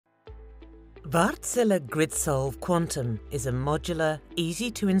Wärtsilä GridSolv Quantum is a modular,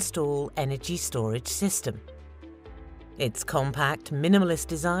 easy-to-install energy storage system. Its compact, minimalist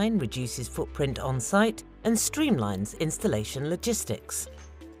design reduces footprint on-site and streamlines installation logistics.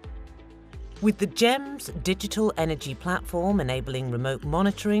 With the GEMS digital energy platform enabling remote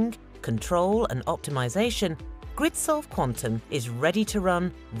monitoring, control and optimization, GridSolv Quantum is ready to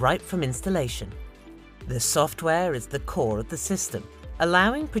run right from installation. The software is the core of the system,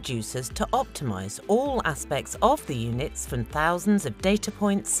 allowing producers to optimize all aspects of the units from thousands of data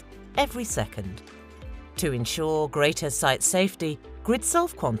points every second. To ensure greater site safety,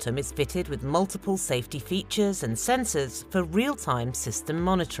 GridSolv Quantum is fitted with multiple safety features and sensors for real-time system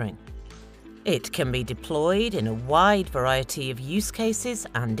monitoring. It can be deployed in a wide variety of use cases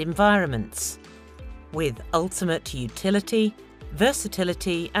and environments, with ultimate utility,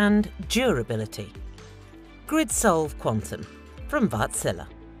 versatility and durability. GridSolv Quantum from Wärtsilä.